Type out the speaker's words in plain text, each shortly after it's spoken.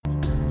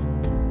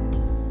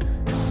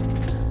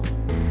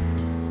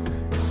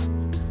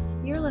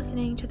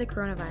listening to the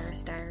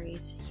Coronavirus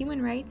Diaries,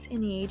 Human Rights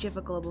in the Age of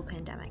a Global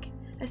Pandemic,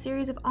 a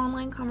series of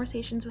online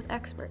conversations with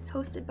experts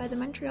hosted by the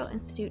Montreal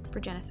Institute for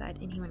Genocide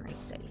and Human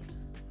Rights Studies.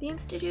 The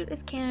Institute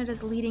is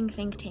Canada's leading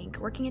think tank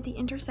working at the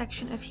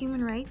intersection of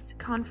human rights,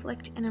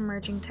 conflict, and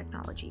emerging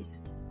technologies.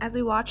 As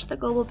we watch the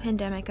global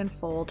pandemic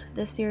unfold,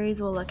 this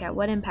series will look at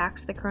what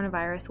impacts the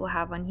coronavirus will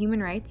have on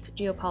human rights,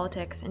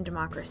 geopolitics, and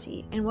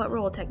democracy, and what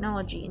role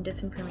technology and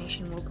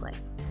disinformation will play.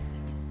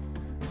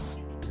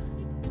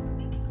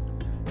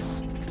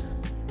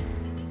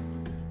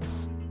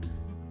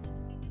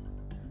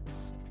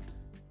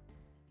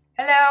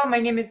 Hello, my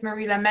name is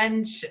Marila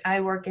Mensch.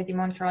 I work at the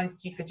Montreal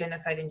Institute for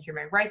Genocide and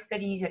Human Rights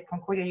Studies at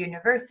Concordia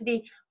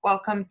University.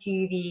 Welcome to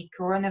the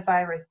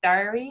Coronavirus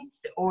Diaries,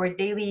 or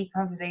daily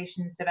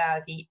conversations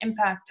about the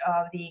impact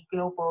of the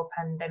global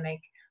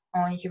pandemic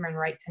on human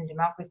rights and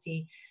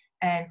democracy.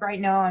 And right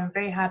now, I'm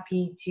very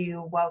happy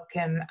to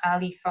welcome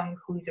Ali Funk,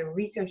 who is a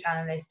research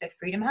analyst at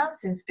Freedom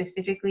House, and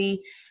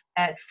specifically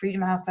at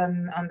Freedom House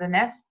on the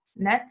net.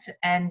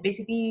 And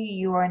basically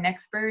you are an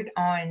expert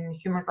on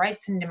human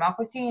rights and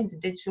democracy in the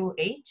digital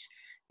age.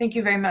 Thank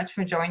you very much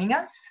for joining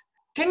us.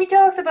 Can you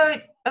tell us a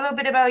little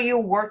bit about your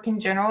work in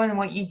general and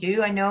what you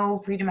do? I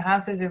know Freedom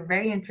House has a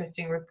very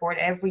interesting report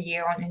every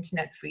year on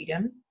internet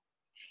freedom.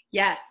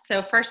 Yes.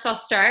 So first I'll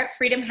start.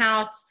 Freedom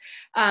House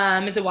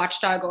is a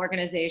watchdog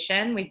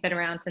organization. We've been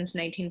around since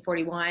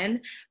 1941,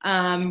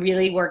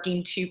 really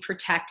working to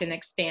protect and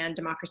expand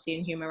democracy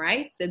and human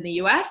rights in the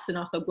US and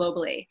also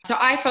globally. So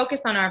I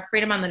focus on our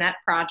Freedom on the Net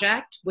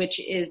project, which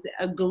is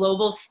a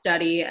global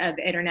study of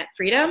internet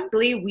freedom.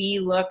 We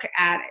look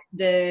at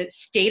the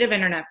state of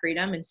internet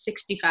freedom in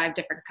 65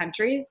 different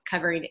countries,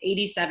 covering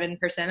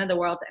 87% of the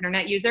world's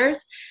internet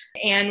users.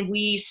 And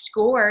we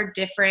score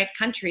different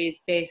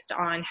countries based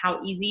on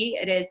how easy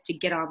it is to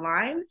get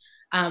online,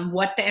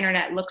 what the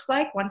internet looks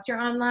like once you're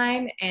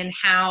online, and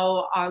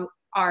how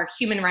our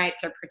human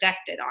rights are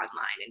protected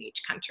online in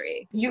each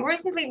country. You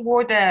recently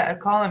wrote a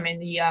column in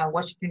the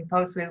Washington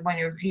Post with one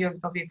of your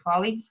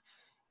colleagues,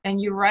 and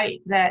you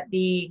write that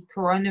the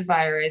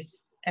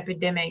coronavirus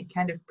epidemic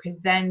kind of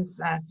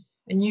presents a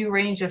new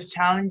range of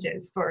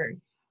challenges for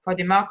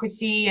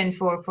democracy and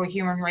for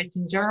human rights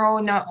in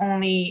general, not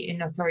only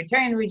in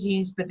authoritarian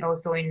regimes, but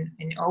also in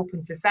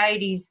open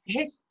societies.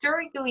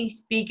 Historically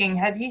speaking,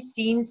 have you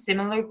seen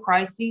similar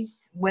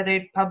crises,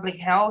 whether public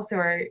health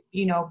or,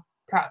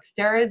 perhaps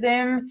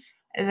terrorism,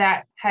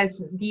 that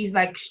has these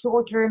like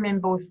short-term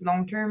and both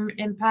long-term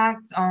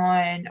impacts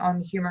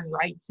on human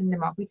rights and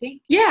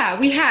democracy? Yeah,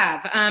 we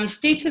have.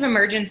 States of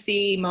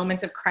emergency,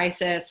 moments of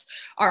crisis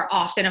are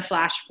often a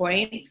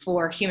flashpoint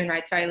for human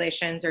rights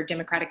violations or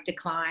democratic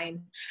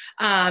decline.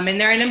 And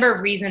there are a number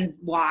of reasons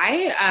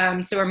why.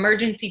 So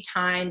emergency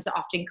times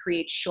often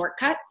create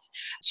shortcuts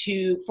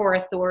for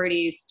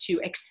authorities to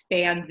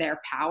expand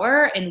their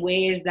power in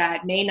ways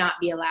that may not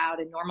be allowed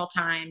in normal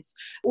times,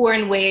 or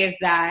in ways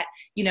that,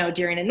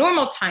 during a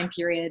normal time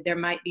period, there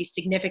might be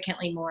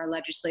significantly more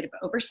legislative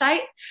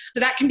oversight. So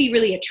that can be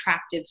really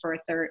attractive for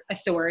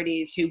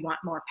authorities who want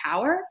more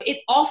power. It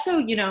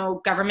also,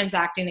 governments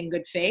acting in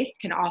good faith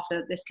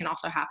this can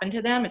also happen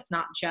to them. It's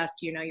not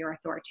just, your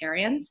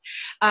authoritarians.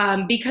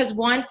 Because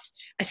once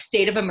a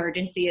state of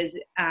emergency is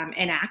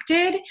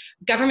enacted,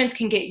 governments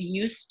can get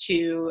used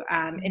to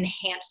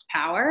enhanced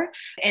power,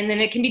 and then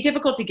it can be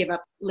difficult to give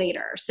up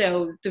later.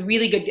 So the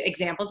really good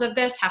examples of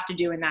this have to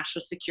do in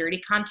national security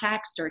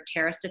context or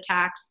terrorist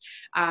attacks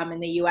in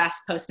the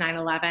US post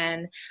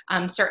 9/11.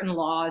 Certain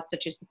laws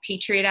such as the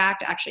Patriot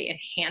Act actually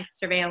enhanced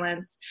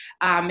surveillance.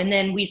 And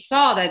then we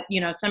saw that,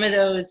 some of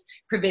those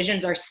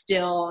provisions are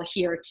still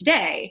here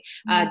today,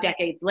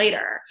 decades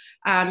later.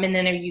 And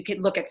then you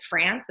could look at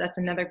France. That's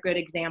another good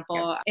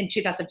example. In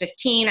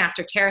 2015,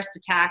 after terrorist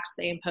attacks,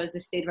 they imposed a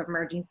state of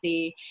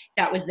emergency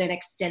that was then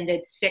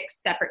extended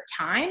 6 separate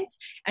times.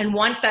 And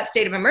once that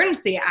state of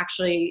emergency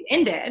actually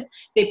ended,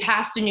 they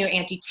passed a new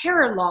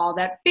anti-terror law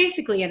that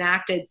basically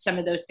enacted some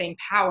of those same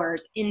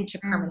powers into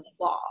permanent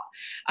law.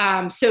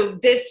 So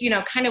this,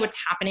 kind of what's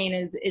happening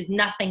is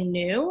nothing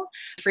new.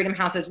 Freedom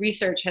House's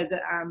research has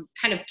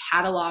kind of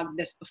cataloged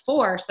this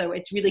before. So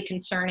it's really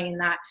concerning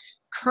that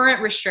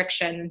current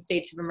restrictions in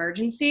states of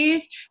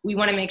emergencies, we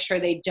want to make sure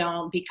they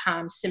don't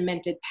become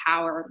cemented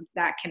power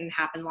that can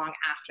happen long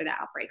after the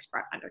outbreak's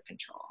brought under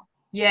control.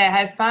 Yeah,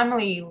 I have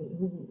family,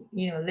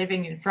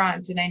 living in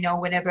France, and I know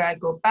whenever I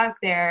go back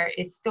there,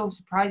 it still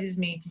surprises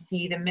me to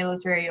see the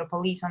military or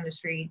police on the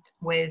street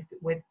with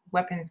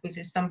weapons, which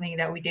is something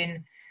that we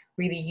didn't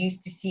really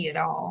used to see at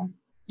all.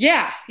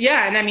 Yeah.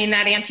 And I mean,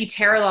 that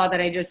anti-terror law that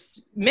I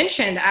just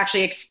mentioned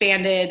actually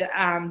expanded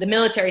the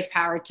military's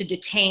power to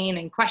detain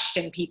and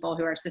question people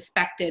who are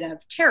suspected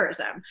of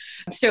terrorism.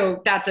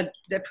 So that's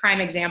the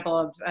prime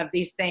example of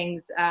these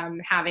things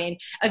having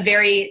a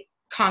very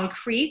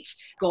concrete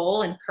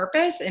goal and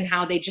purpose, and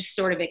how they just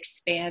sort of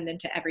expand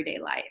into everyday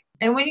life.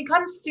 And when it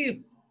comes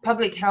to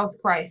public health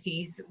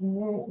crises,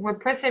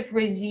 repressive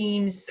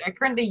regimes are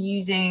currently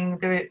using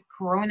the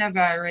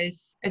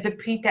coronavirus as a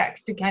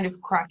pretext to kind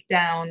of crack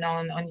down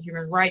on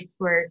human rights,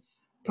 where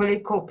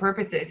political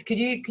purposes. Could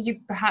you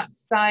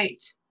perhaps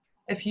cite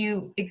a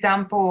few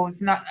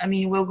examples? Not, I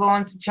mean, we'll go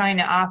on to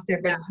China after,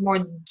 but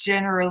more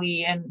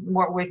generally, and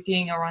what we're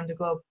seeing around the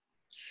globe.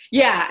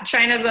 Yeah,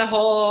 China's a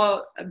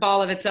whole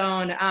ball of its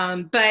own.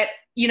 But,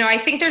 I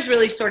think there's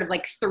really sort of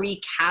like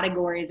three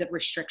categories of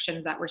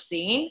restrictions that we're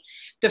seeing.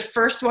 The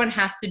first one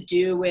has to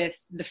do with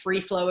the free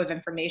flow of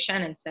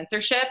information and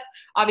censorship.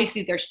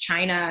 Obviously, there's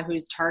China,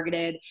 who's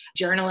targeted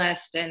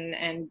journalists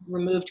and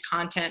removed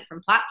content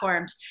from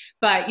platforms.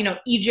 But,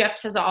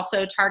 Egypt has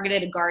also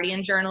targeted a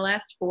Guardian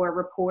journalist for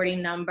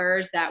reporting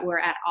numbers that were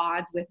at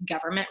odds with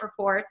government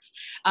reports.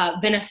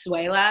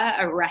 Venezuela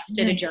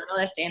arrested a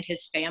journalist and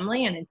his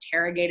family and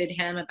interrogated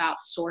him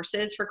about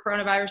sources for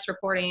coronavirus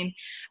reporting.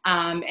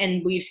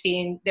 And we've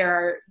seen there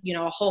are,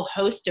 a whole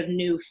host of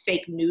new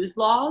fake news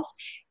laws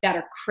that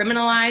are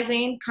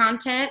criminalizing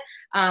content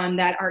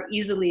that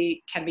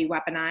can be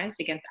weaponized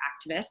against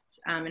activists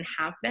and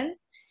have been.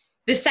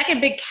 The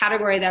second big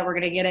category that we're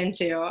going to get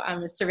into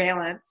is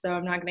surveillance. So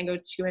I'm not going to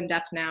go too in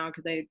depth now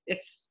because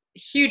it's a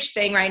huge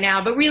thing right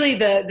now, but really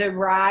the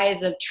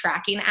rise of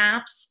tracking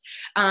apps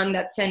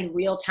that send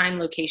real-time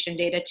location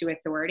data to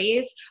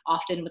authorities,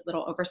 often with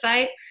little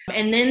oversight.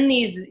 And then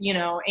these,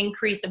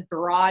 increase of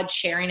broad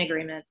sharing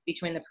agreements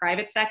between the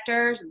private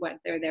sectors,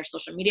 whether they're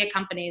social media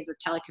companies or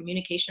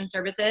telecommunication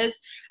services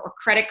or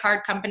credit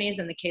card companies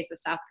in the case of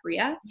South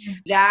Korea,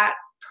 that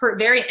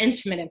very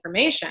intimate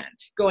information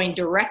going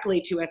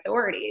directly to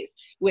authorities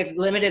with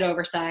limited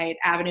oversight,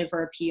 avenue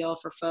for appeal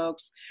for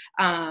folks.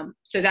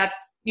 So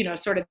that's,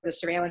 sort of the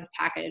surveillance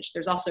package.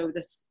 There's also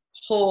this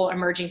whole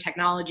emerging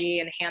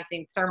technology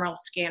enhancing thermal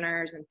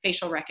scanners and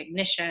facial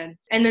recognition.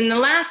 And then the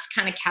last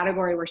kind of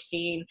category we're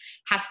seeing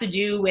has to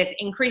do with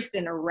increase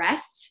in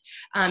arrests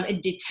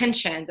and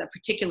detentions of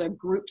particular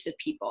groups of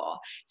people.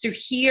 So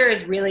here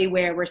is really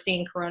where we're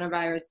seeing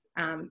coronavirus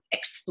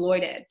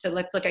exploited. So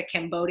let's look at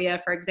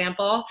Cambodia, for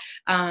example.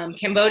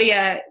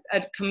 Cambodian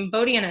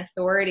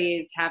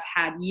authorities have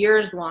had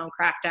years-long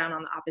crackdown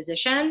on the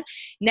opposition.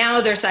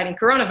 Now they're citing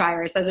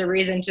coronavirus as a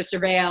reason to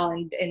surveil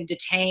and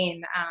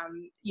detain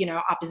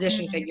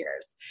opposition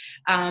figures.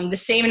 The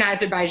same in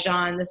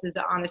Azerbaijan. This is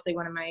honestly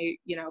one of my,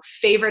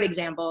 favorite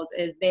examples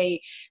is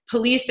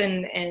police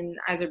in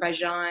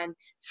Azerbaijan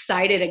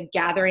cited a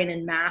gathering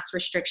and mass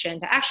restriction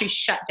to actually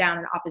shut down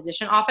an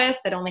opposition office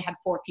that only had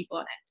 4 people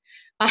in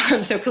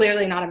it. So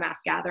clearly not a mass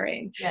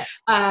gathering. Yeah.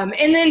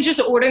 And then just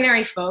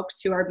ordinary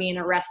folks who are being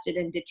arrested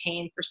and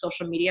detained for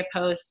social media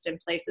posts in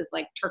places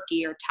like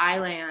Turkey or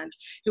Thailand,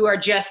 who are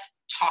just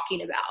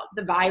talking about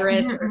the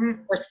virus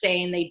or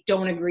saying they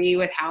don't agree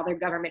with how their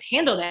government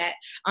handled it,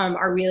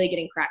 are really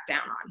getting cracked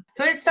down on.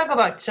 So let's talk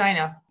about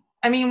China.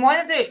 I mean, one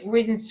of the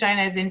reasons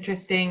China is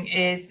interesting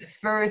is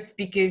first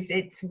because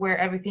it's where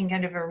everything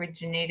kind of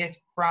originated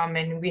from,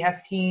 and we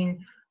have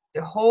seen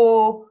the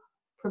whole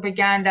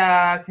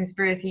propaganda,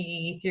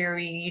 conspiracy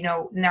theory,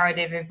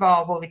 narrative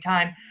evolve over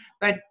time.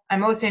 But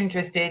I'm also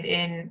interested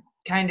in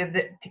kind of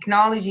the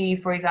technology,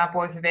 for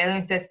example,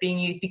 surveillance that's being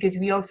used, because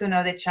we also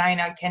know that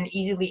China can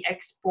easily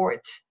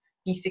export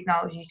these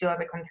technologies to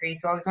other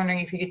countries. So I was wondering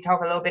if you could talk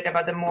a little bit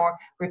about the more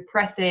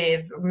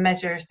repressive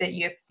measures that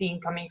you have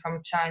seen coming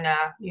from China,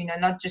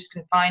 not just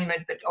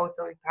confinement, but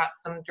also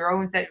perhaps some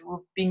drones that have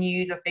been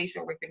used or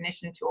facial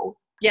recognition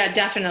tools. Yeah,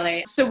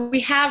 definitely. So we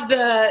have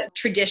the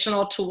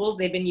traditional tools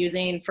they've been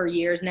using for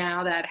years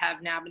now that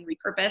have now been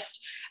repurposed.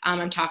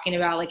 I'm talking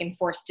about like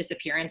enforced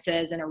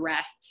disappearances and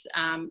arrests.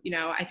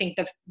 I think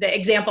the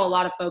example a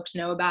lot of folks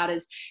know about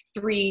is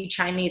 3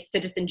 Chinese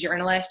citizen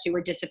journalists who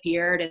were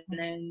disappeared and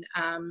then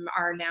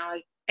are now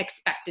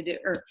expected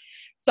or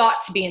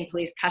thought to be in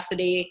police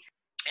custody.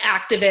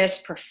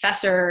 Activists,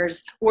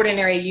 professors,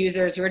 ordinary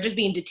users who are just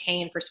being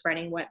detained for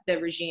spreading what the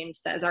regime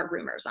says are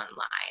rumors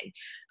online.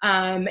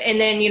 And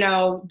then,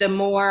 the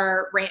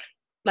more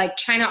like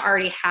China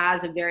already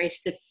has a very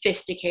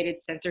sophisticated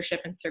censorship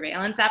and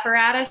surveillance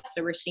apparatus.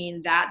 So we're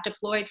seeing that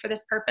deployed for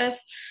this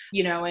purpose,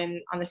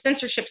 and on the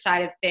censorship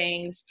side of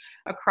things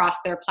across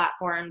their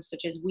platforms,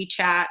 such as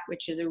WeChat,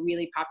 which is a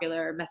really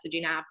popular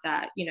messaging app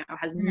that,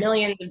 has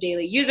millions of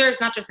daily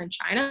users, not just in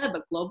China,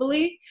 but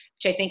globally,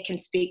 which I think can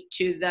speak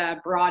to the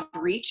broad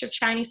reach of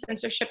Chinese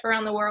censorship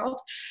around the world.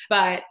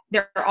 But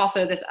there are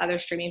also this other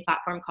streaming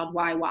platform called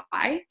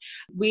YY.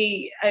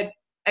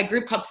 A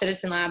group called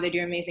Citizen Lab. They do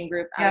an amazing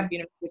group out of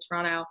University of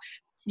Toronto.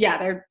 Yeah,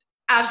 they're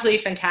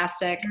absolutely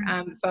fantastic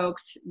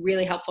folks,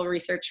 really helpful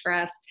research for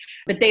us.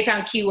 But they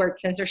found keyword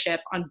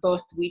censorship on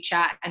both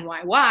WeChat and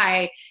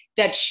YY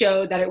that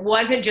showed that it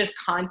wasn't just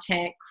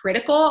content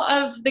critical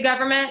of the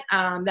government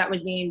that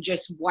was being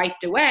just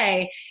wiped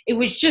away. It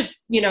was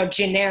just,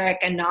 generic,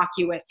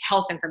 innocuous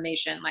health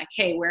information like,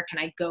 hey, where can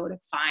I go to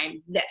find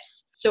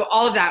this? So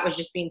all of that was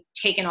just being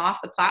taken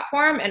off the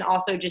platform, and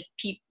also just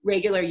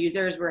regular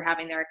users were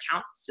having their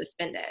accounts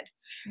suspended.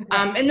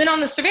 And then on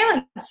the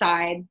surveillance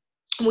side,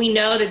 we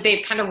know that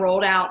they've kind of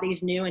rolled out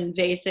these new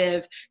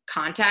invasive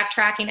contact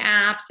tracking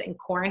apps and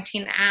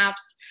quarantine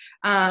apps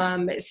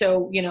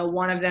So,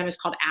 one of them is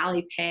called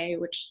Alipay,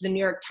 which the New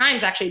York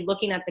Times, actually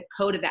looking at the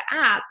code of the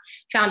app,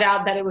 found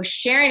out that it was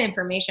sharing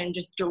information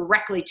just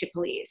directly to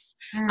police,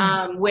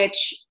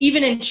 which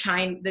even in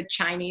China, the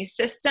Chinese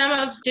system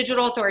of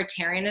digital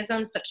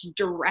authoritarianism, such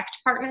direct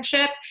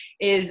partnership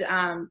is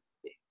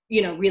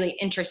really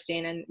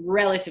interesting and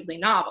relatively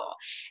novel.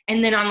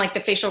 And then on like the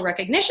facial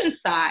recognition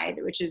side,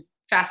 which is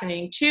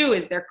fascinating too,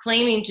 is they're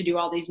claiming to do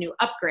all these new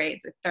upgrades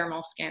with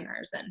thermal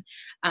scanners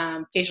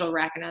and facial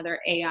rec and other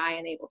AI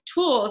enabled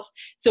tools.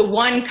 So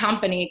one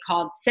company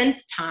called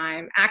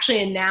SenseTime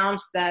actually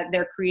announced that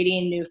they're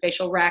creating new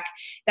facial rec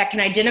that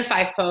can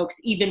identify folks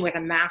even with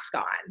a mask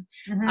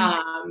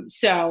on.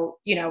 So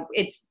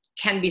it's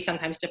can be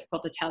sometimes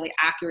difficult to tell the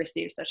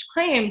accuracy of such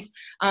claims,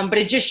 but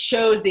it just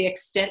shows the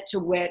extent to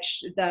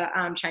which the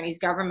Chinese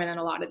government and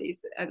a lot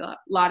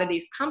of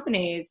these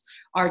companies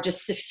are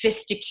just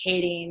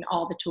sophisticating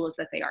all the tools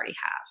that they already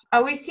have.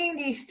 Are we seeing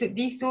these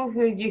tools?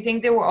 Do you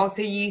think they were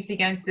also used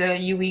against the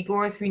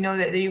Uyghurs? We know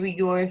that the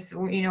Uyghurs,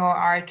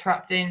 are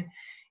trapped in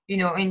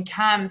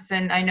camps,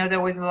 and I know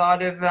there was a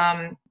lot of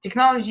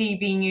technology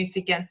being used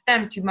against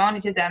them to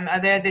monitor them.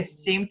 Are there the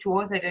same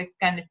tools that have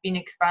kind of been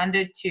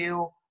expanded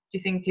to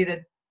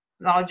the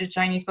larger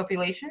Chinese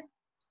population?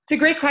 It's a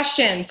great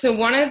question. So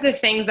one of the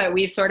things that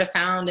we've sort of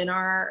found in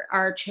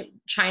our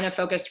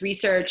China-focused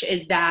research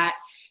is that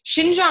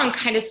Xinjiang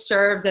kind of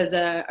serves as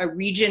a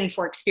region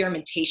for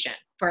experimentation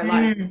for a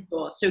lot of these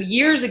tools. So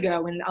years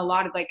ago, when a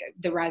lot of like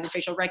the rise of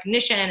facial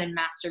recognition and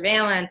mass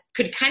surveillance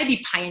could kind of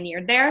be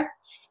pioneered there.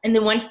 And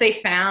then once they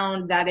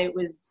found that it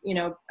was,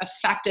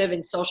 effective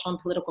in social and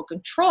political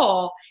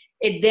control,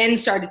 it then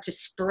started to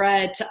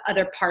spread to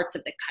other parts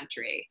of the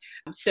country.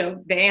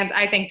 So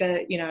I think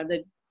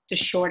the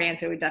short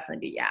answer would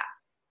definitely be yeah.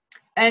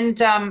 And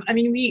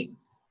we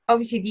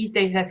obviously these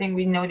days, I think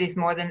we notice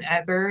more than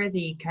ever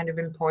the kind of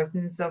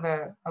importance of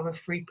a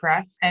free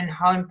press and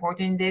how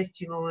important it is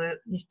to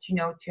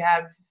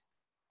have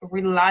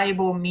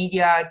reliable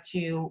media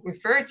to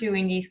refer to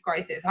in these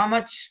crises.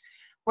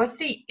 What's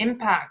the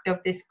impact of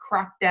this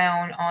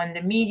crackdown on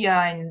the media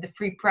and the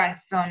free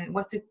press?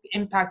 What's the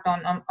impact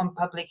on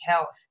public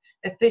health,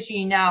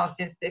 especially now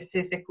since this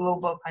is a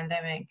global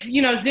pandemic?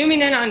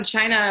 Zooming in on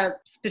China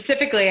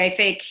specifically, I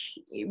think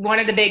one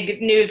of the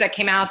big news that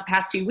came out the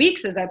past few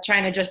weeks is that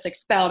China just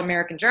expelled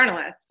American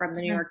journalists from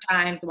the New York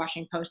Times, the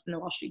Washington Post, and the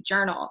Wall Street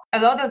Journal. A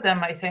lot of them,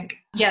 I think.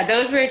 Yeah,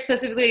 those were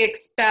explicitly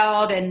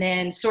expelled. And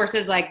then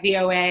sources like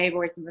VOA,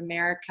 Voice of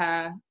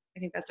America, I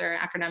think that's their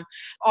acronym,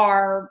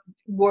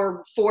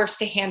 were forced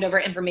to hand over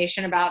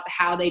information about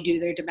how they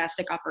do their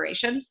domestic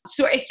operations.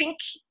 So I think,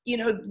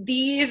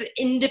 these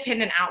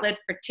independent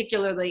outlets,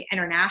 particularly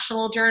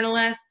international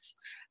journalists,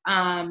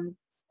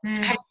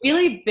 have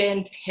really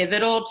been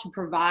pivotal to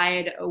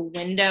provide a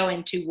window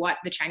into what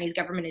the Chinese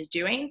government is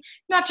doing,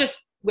 not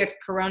just with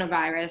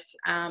coronavirus,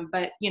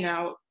 but,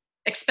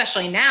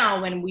 especially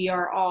now when we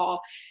are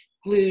all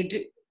glued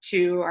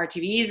to our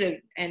TVs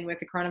and with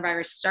the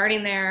coronavirus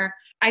starting there,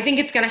 I think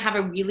it's going to have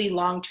a really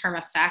long-term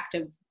effect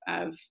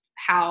of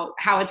how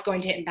it's going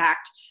to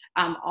impact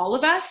all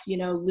of us,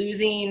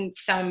 losing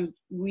some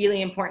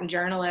really important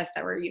journalists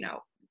that were,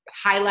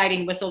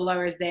 highlighting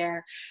whistleblowers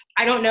there.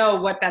 I don't know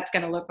what that's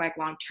going to look like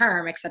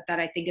long-term, except that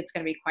I think it's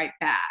going to be quite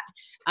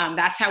bad.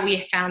 That's how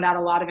we found out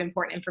a lot of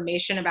important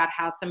information about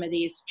how some of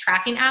these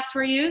tracking apps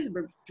were used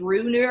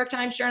through New York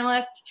Times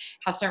journalists,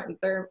 how certain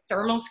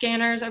thermal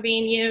scanners are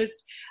being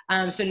used.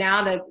 So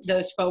now that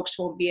those folks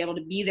won't be able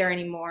to be there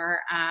anymore,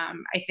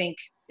 I think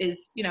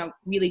is,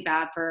 really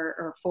bad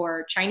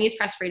for Chinese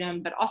press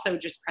freedom, but also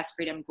just press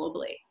freedom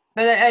globally.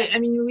 But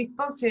we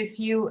spoke to a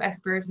few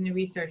experts and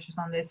researchers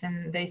on this,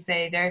 and they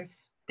say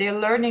they're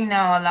learning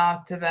now a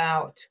lot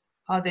about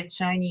how the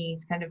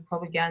Chinese kind of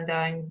propaganda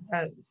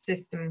and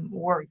system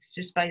works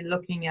just by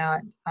looking at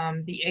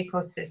the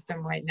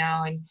ecosystem right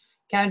now and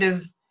kind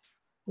of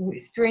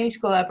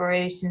strange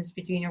collaborations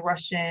between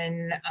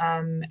Russian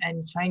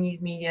and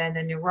Chinese media, and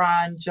then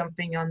Iran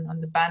jumping on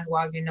the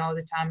bandwagon all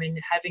the time and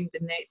having the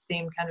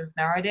same kind of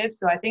narrative.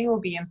 So I think it will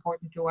be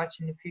important to watch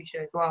in the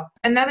future as well.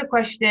 Another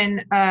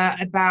question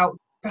about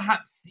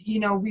perhaps,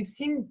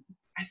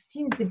 I've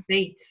seen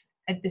debates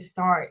at the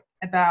start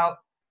about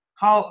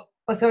how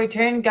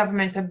authoritarian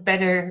governments are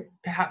better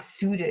perhaps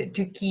suited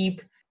to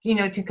keep,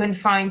 to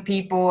confine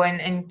people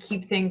and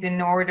keep things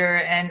in order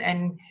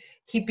and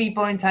keep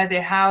people inside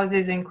their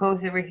houses and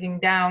close everything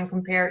down,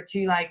 compared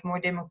to like more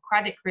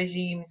democratic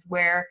regimes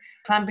where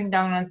clamping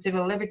down on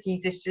civil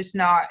liberties is just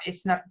not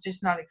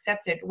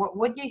accepted.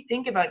 What do you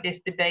think about this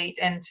debate?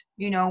 And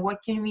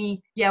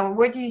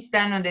where do you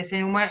stand on this?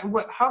 And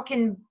how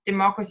can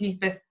democracies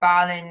best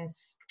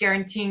balance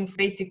guaranteeing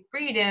basic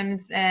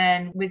freedoms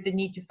and with the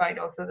need to fight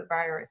also the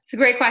virus? It's a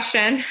great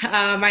question.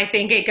 I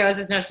think it goes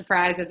as no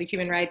surprise as a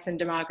human rights and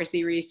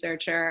democracy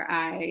researcher.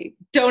 I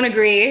don't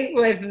agree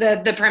with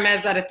the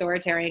premise that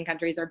authoritarian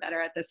countries are better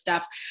at this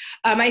stuff.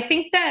 I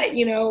think that,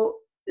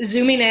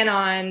 zooming in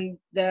on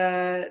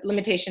the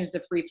limitations of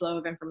the free flow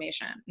of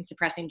information and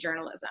suppressing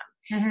journalism.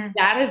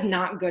 That is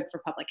not good for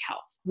public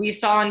health. We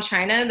saw in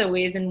China the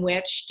ways in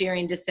which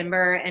during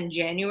December and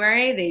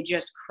January, they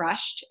just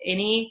crushed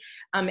any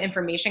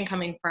information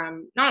coming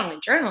from not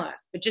only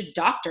journalists, but just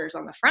doctors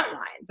on the front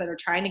lines that are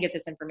trying to get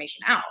this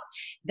information out.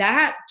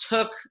 That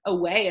took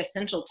away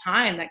essential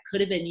time that could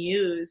have been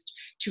used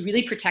to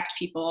really protect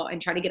people and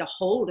try to get a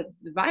hold of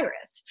the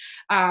virus.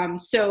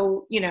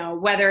 So,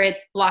 whether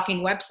it's blocking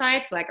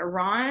websites like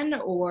Iran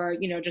or,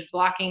 just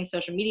blocking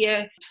social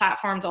media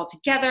platforms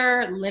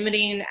altogether,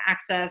 limiting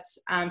access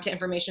to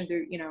information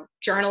through,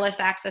 journalist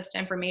access to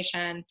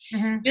information.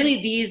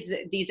 Really,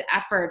 these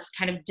efforts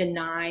kind of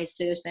deny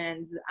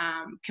citizens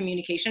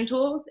communication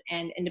tools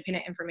and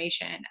independent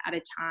information at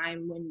a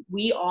time when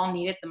we all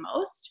need it the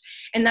most.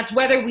 And that's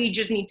whether we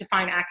just need to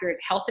find accurate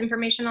health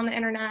information on the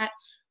internet,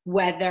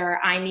 whether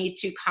I need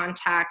to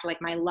contact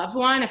like my loved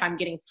one if I'm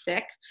getting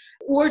sick,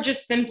 or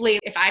just simply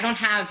if I don't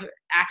have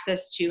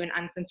access to an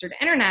uncensored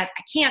internet,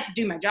 I can't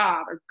do my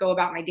job or go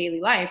about my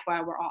daily life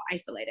while we're all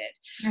isolated.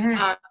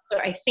 So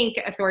I think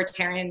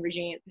authoritarian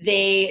regime,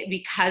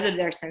 because of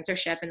their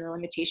censorship and the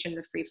limitation of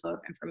the free flow of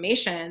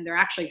information, they're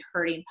actually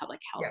hurting public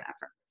health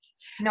efforts.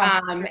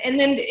 And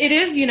then it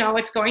is,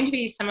 it's going to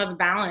be some of the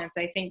balance.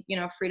 I think,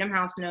 Freedom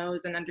House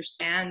knows and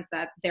understands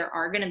that there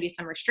are going to be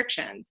some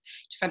restrictions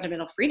to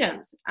fundamental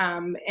freedoms.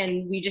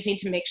 And we just need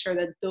to make sure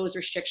that those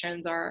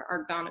restrictions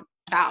are gone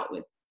about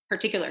with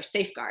particular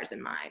safeguards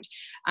in mind.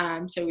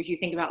 So if you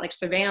think about like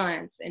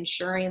surveillance,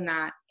 ensuring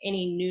that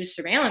any new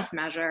surveillance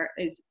measure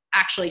is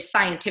actually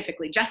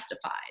scientifically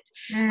justified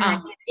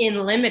in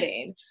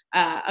limiting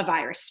a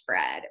virus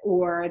spread,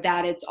 or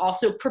that it's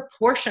also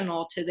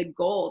proportional to the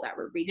goal that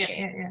we're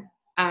reaching.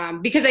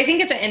 Because I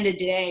think at the end of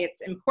the day,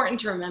 it's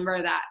important to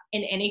remember that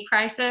in any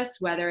crisis,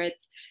 whether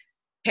it's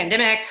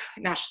pandemic,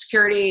 national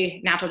security,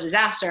 natural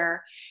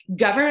disaster,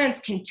 governments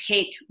can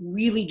take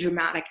really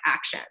dramatic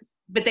actions,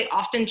 but they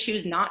often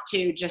choose not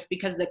to just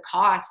because the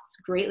costs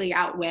greatly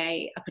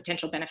outweigh a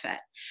potential benefit.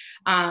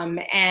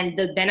 And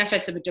the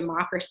benefits of a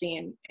democracy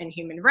and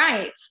human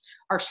rights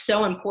are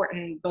so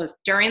important both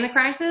during the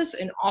crisis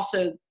and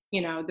also,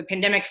 the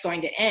pandemic's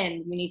going to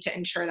end. We need to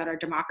ensure that our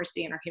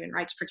democracy and our human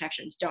rights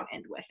protections don't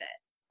end with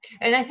it.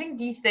 And I think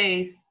these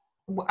days,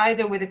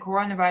 either with the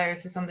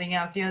coronavirus or something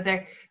else,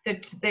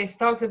 there's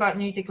talks about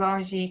new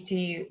technologies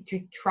to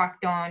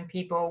track down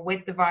people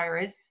with the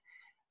virus.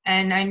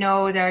 And I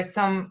know there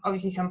are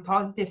obviously some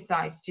positive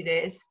sides to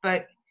this,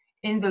 but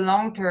in the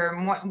long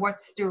term,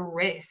 what's the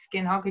risk,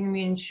 and how can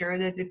we ensure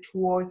that the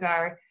tools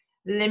are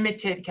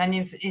limited kind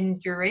of in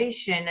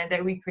duration and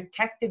that we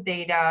protect the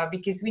data?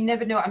 Because we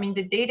never know. I mean,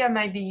 the data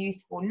might be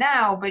useful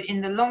now, but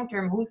in the long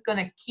term, who's going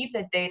to keep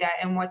that data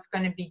and what's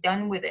going to be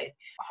done with it?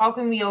 How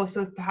can we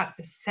also perhaps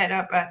set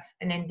up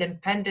an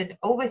independent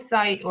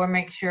oversight, or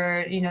make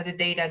sure, the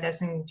data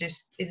isn't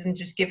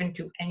just given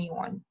to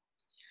anyone?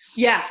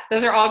 Yeah,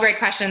 those are all great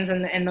questions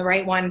and the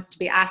right ones to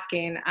be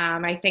asking.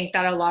 I think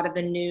that a lot of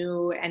the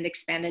new and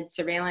expanded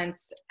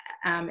surveillance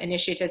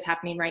initiatives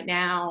happening right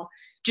now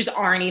just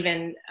aren't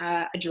even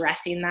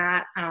addressing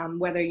that,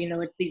 whether,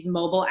 it's these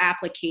mobile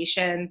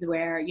applications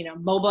where,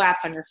 mobile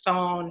apps on your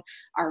phone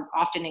are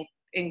often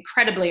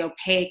incredibly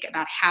opaque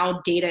about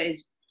how data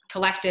is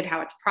collected,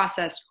 how it's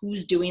processed,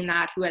 who's doing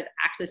that, who has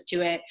access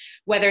to it,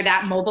 whether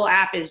that mobile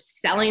app is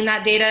selling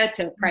that data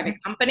to a private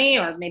company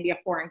or maybe a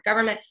foreign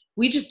government.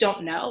 We just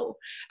don't know.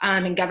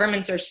 And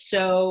governments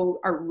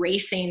are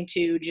racing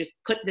to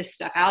just put this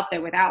stuff out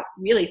there without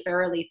really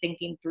thoroughly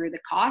thinking through the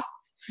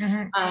costs.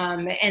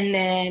 And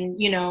then,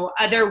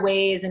 other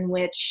ways in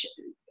which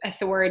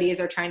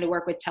authorities are trying to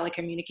work with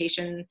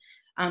telecommunication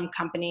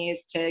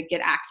companies to get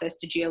access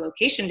to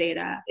geolocation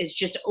data is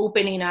just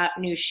opening up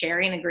new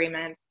sharing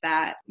agreements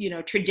that,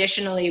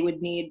 traditionally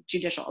would need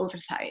judicial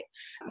oversight.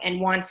 And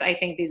once I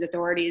think these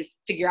authorities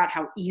figure out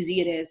how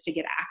easy it is to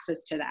get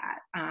access to that,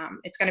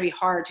 it's going to be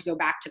hard to go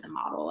back to the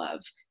model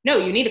of, no,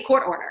 you need a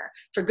court order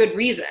for good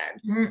reason.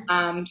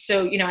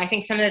 So, I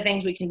think some of the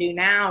things we can do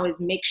now is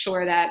make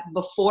sure that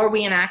before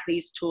we enact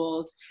these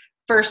tools,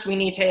 first, we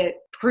need to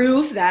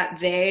prove that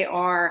they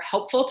are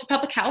helpful to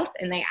public health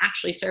and they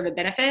actually serve a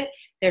benefit.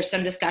 There's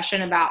some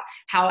discussion about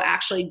how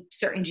actually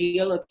certain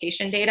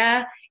geolocation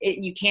data,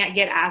 you can't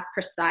get as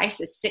precise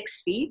as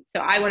 6 feet. So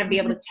I want to be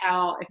able to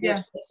tell if you're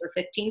 6 or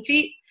 15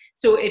 feet.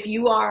 So if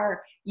you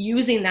are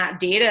using that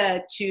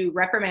data to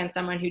reprimand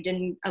someone who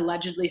didn't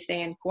allegedly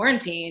stay in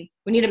quarantine,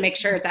 we need to make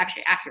sure it's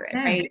actually accurate,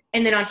 right?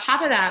 And then on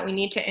top of that, we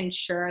need to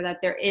ensure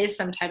that there is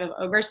some type of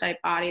oversight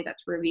body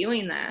that's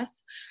reviewing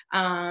this,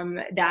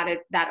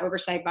 that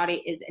oversight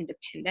body is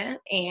independent.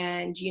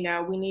 And,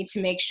 we need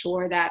to make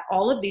sure that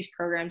all of these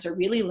programs are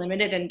really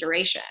limited in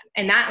duration.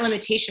 And that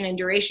limitation in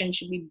duration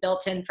should be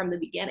built in from the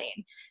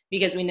beginning,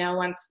 because we know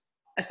once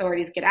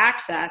authorities get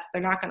access,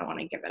 they're not going to want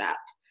to give it up.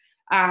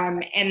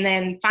 And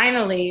then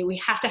finally, we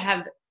have to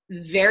have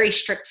very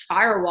strict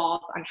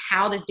firewalls on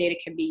how this data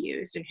can be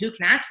used and who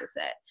can access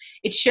it.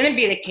 It shouldn't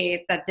be the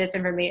case that this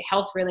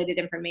health-related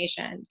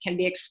information can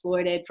be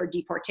exploited for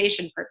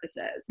deportation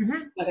purposes,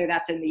 whether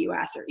that's in the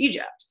US or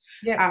Egypt.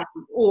 Yeah.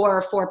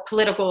 Or for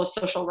political,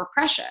 social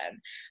repression.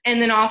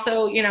 And then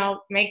also,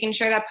 making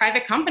sure that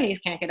private companies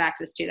can't get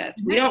access to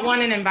this. We don't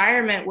want an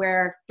environment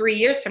where 3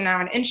 years from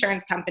now, an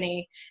insurance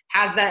company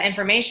has that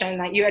information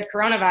that you had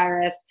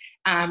coronavirus,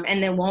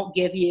 and then won't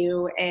give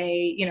you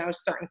a,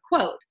 certain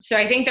quote. So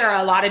I think there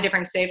are a lot of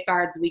different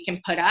safeguards we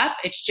can put up.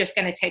 It's just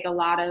going to take a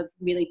lot of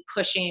really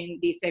pushing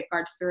these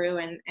safeguards through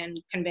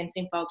and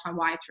convincing folks on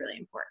why it's really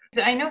important.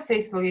 So I know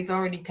Facebook is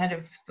already kind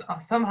of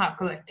somehow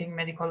collecting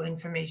medical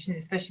information,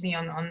 especially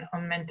on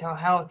mental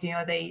health.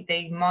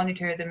 They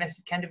monitor the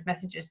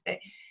messages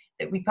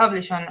that we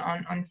publish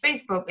on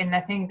Facebook. And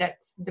I think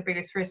that's the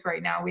biggest risk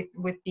right now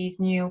with these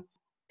new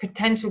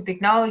potential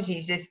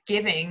technologies, is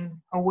giving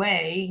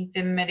away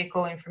the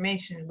medical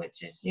information,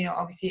 which is,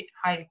 obviously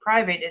highly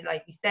private. And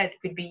like you said,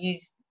 it could be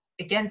used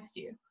against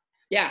you.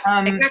 Yeah,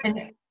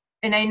 exactly.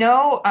 And I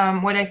know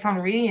what I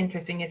found really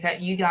interesting is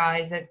that you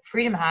guys at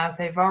Freedom House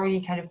have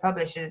already kind of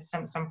published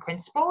some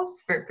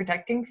principles for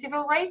protecting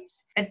civil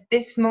rights at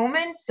this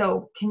moment.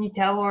 So can you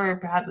tell our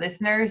perhaps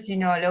listeners, a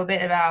little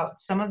bit about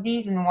some of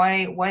these and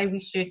why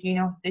we should,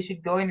 they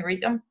should go and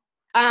read them?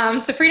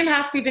 So Freedom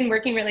House, we've been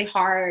working really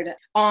hard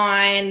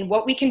on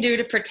what we can do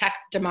to protect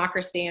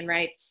democracy and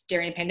rights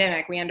during a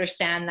pandemic. We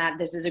understand that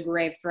this is a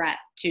grave threat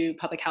to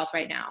public health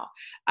right now.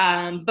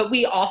 But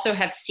we also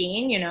have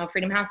seen,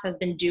 Freedom House has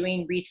been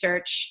doing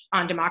research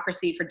on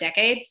democracy for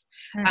decades.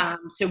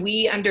 So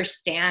we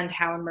understand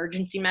how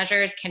emergency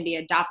measures can be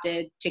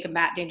adopted to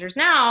combat dangers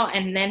now,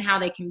 and then how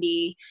they can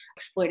be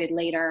exploited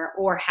later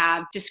or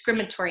have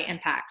discriminatory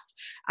impacts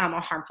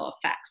or harmful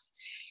effects.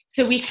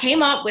 So we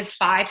came up with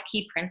 5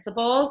 key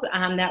principles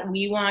that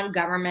we want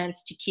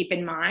governments to keep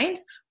in mind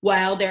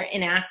while they're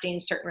enacting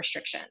certain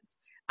restrictions.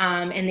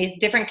 And these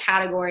different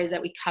categories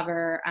that we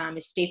cover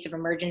is states of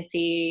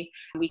emergency.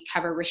 We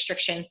cover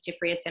restrictions to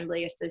free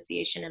assembly,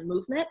 association, and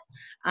movement,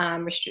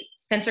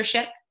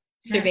 censorship,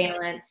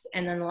 surveillance,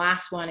 and then the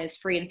last one is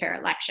free and fair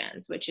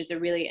elections, which is a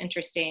really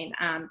interesting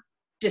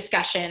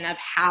discussion of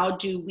how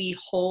do we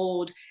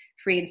hold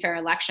free and fair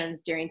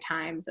elections during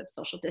times of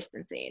social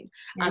distancing.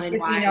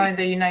 Especially now in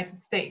the United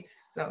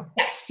States. So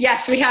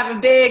yes, we have a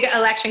big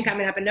election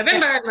coming up in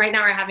November. And right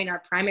now we're having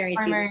our primary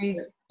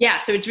season. Yeah,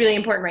 so it's really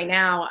important right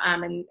now,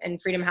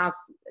 and Freedom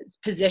House's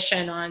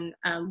position on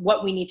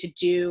what we need to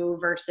do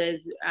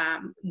versus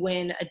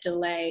when a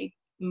delay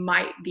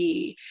might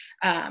be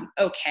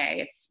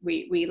okay.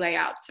 We lay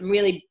out some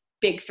really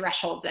big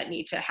thresholds that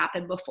need to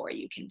happen before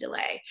you can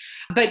delay.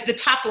 But the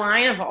top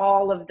line of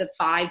all of the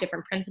 5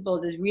 different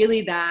principles is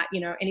really that,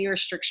 any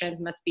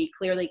restrictions must be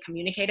clearly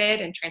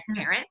communicated and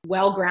transparent,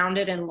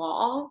 well-grounded in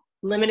law,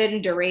 limited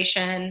in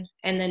duration,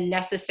 and then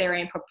necessary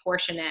and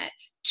proportionate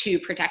to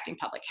protecting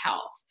public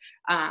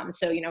health.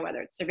 So, whether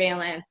it's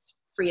surveillance,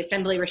 free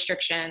assembly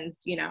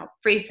restrictions,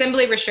 free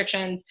assembly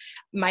restrictions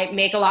might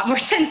make a lot more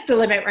sense to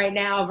limit right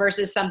now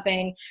versus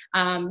something,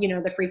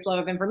 the free flow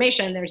of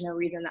information. There's no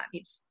reason that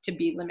needs to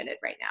be limited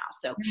right now.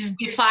 So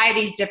we apply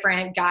these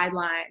different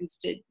guidelines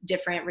to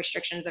different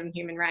restrictions of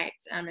human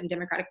rights and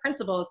democratic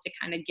principles to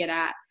kind of get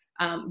at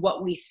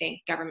what we think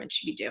government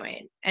should be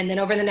doing. And then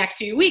over the next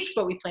few weeks,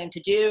 what we plan to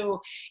do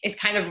is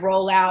kind of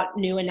roll out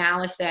new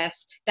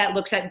analysis that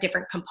looks at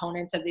different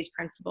components of these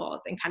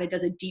principles and kind of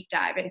does a deep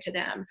dive into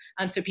them,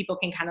 so people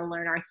can kind of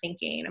learn our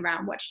thinking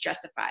around what's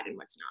justified and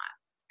what's not.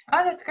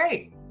 Oh, that's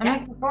great. I'm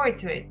looking forward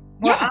to it.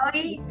 Well,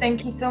 Ali,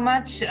 thank you so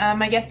much.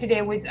 My guest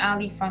today was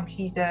Ali Funk.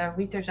 She's a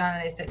research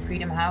analyst at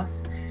Freedom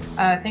House.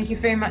 Thank you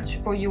very much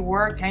for your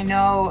work. I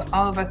know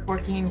all of us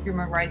working in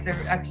human rights are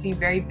actually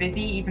very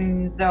busy,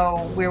 even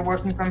though we're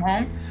working from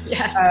home.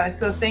 Yes.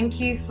 So thank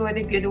you for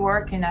the good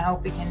work, and I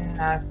hope we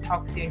can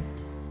talk soon.